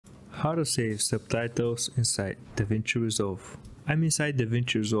How to save subtitles inside Davinci Resolve. I'm inside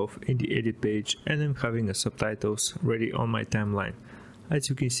Davinci Resolve in the edit page and I'm having a subtitles ready on my timeline. As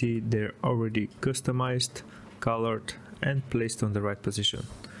you can see, they're already customized, colored and placed on the right position.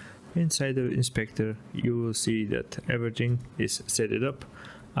 Inside the inspector you will see that everything is set it up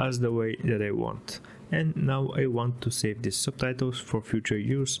as the way that I want. And now I want to save these subtitles for future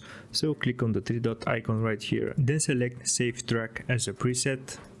use, so click on the three dot icon right here, then select save track as a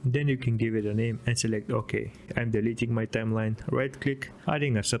preset, then you can give it a name and select OK. I'm deleting my timeline, right click,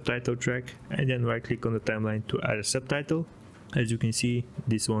 adding a subtitle track, and then right click on the timeline to add a subtitle. As you can see,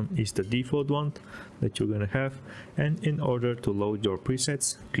 this one is the default one that you're gonna have, and in order to load your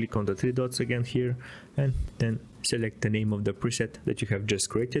presets, click on the three dots again here and then select the name of the preset that you have just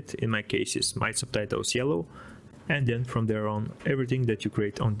created. In my case is my subtitles yellow, and then from there on everything that you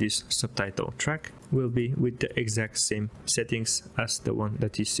create on this subtitle track will be with the exact same settings as the one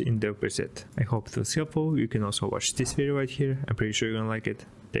that is in the preset. I hope it was helpful. You can also watch this video right here. I'm pretty sure you're gonna like it.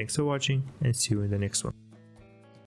 Thanks for watching and see you in the next one.